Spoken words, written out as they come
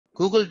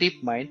Google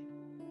DeepMind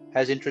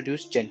has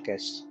introduced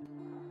GenCast,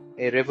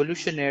 a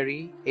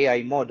revolutionary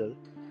AI model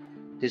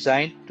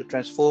designed to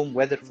transform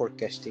weather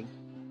forecasting.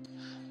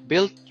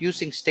 Built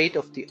using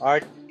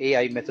state-of-the-art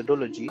AI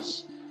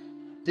methodologies,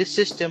 this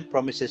system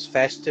promises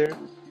faster,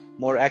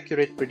 more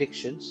accurate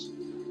predictions,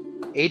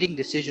 aiding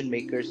decision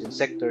makers in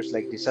sectors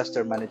like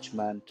disaster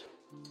management,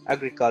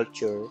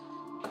 agriculture,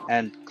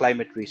 and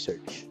climate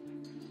research.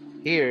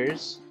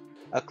 Here's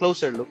a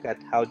closer look at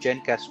how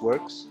GenCast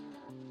works,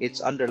 its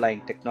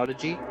underlying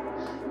technology,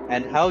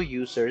 and how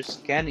users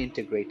can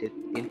integrate it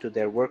into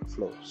their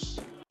workflows.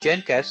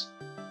 GenCast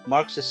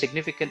marks a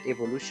significant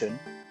evolution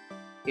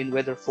in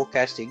weather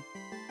forecasting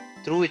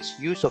through its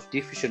use of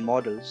diffusion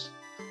models,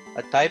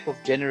 a type of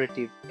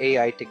generative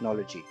AI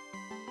technology.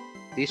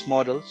 These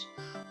models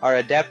are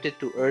adapted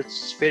to Earth's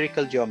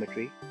spherical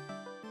geometry,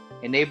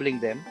 enabling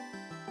them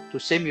to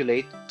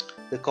simulate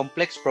the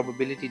complex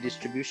probability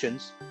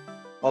distributions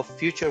of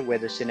future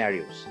weather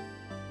scenarios.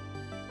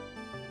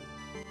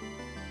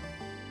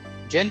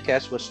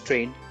 GenCast was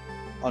trained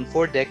on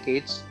 4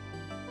 decades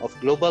of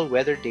global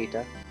weather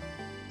data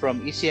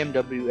from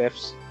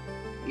ECMWF's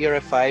ERA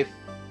 5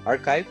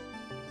 archive,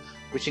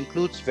 which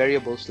includes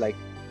variables like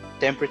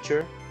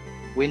temperature,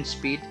 wind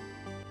speed,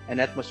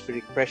 and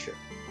atmospheric pressure.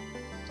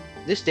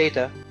 This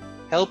data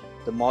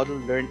helped the model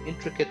learn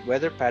intricate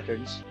weather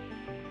patterns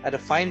at a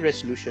fine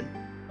resolution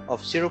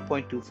of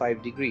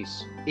 0.25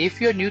 degrees.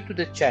 If you're new to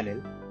the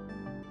channel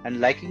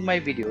and liking my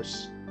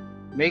videos,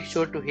 make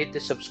sure to hit the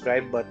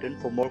subscribe button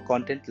for more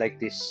content like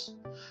this.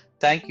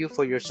 Thank you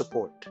for your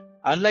support.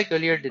 Unlike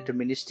earlier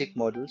deterministic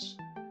models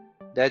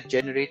that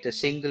generate a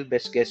single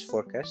best guess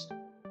forecast,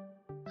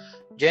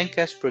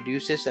 GenCast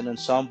produces an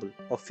ensemble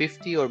of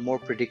 50 or more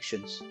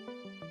predictions,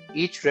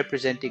 each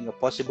representing a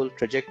possible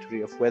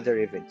trajectory of weather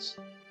events.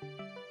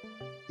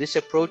 This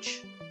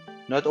approach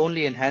not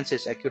only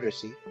enhances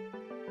accuracy,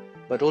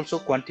 but also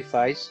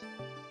quantifies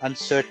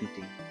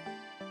uncertainty,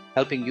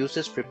 helping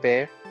users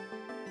prepare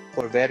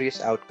for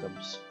various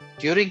outcomes.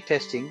 During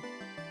testing,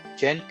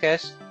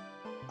 GenCast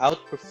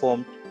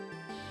outperformed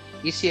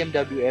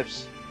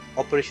ECMWF's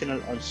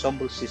Operational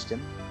Ensemble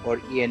System,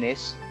 or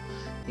ENS,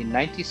 in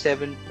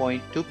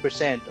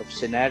 97.2% of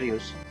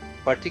scenarios,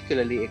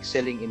 particularly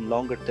excelling in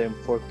longer-term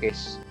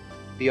forecasts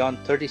beyond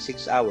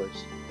 36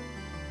 hours.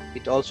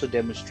 It also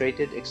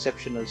demonstrated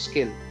exceptional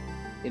skill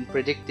in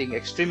predicting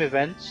extreme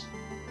events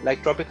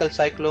like tropical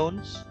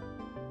cyclones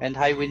and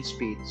high wind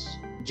speeds.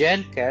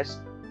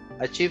 GenCast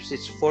achieves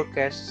its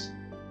forecasts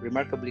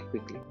remarkably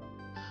quickly.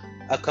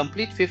 A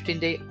complete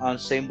 15-day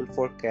ensemble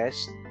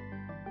forecast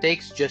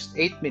takes just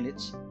 8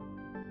 minutes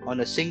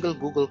on a single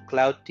Google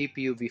Cloud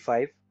TPU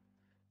v5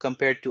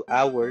 compared to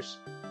hours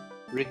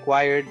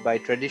required by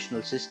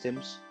traditional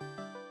systems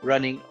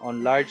running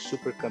on large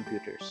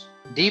supercomputers.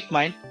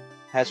 DeepMind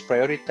has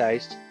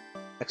prioritized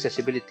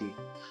accessibility,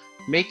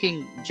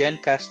 making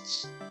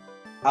GenCast's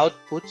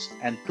outputs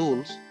and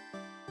tools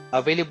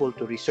available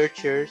to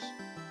researchers,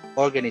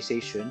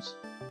 organizations,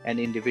 and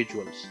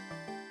individuals.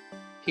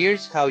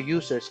 Here's how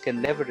users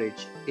can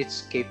leverage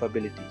its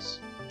capabilities.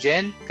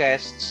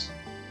 GenCast's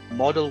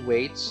model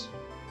weights,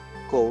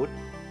 code,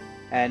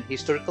 and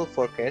historical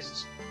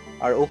forecasts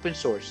are open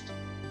sourced,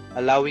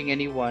 allowing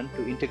anyone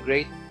to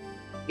integrate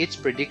its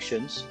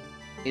predictions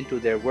into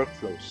their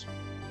workflows.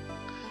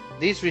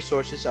 These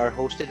resources are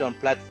hosted on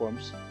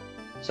platforms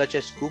such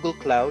as Google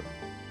Cloud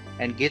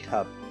and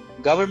GitHub.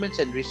 Governments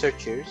and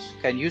researchers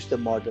can use the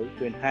model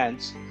to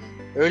enhance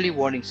early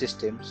warning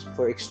systems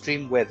for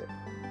extreme weather.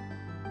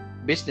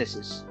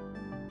 Businesses,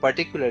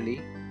 particularly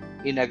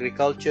in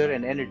agriculture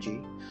and energy,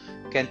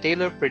 can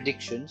tailor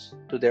predictions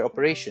to their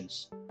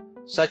operations,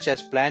 such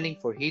as planning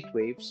for heat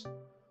waves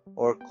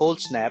or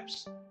cold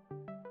snaps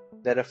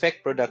that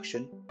affect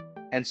production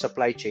and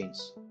supply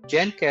chains.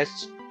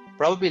 GenCast's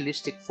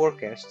probabilistic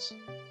forecasts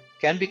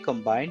can be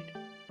combined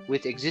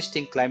with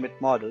existing climate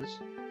models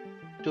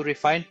to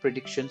refine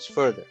predictions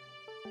further.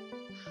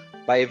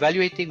 By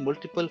evaluating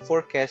multiple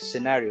forecast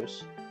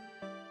scenarios,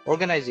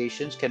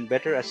 organizations can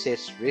better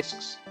assess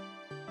risks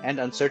and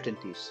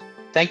uncertainties.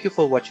 Thank you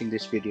for watching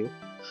this video.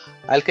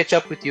 I'll catch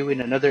up with you in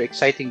another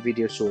exciting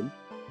video soon.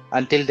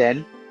 Until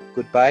then,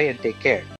 goodbye and take care.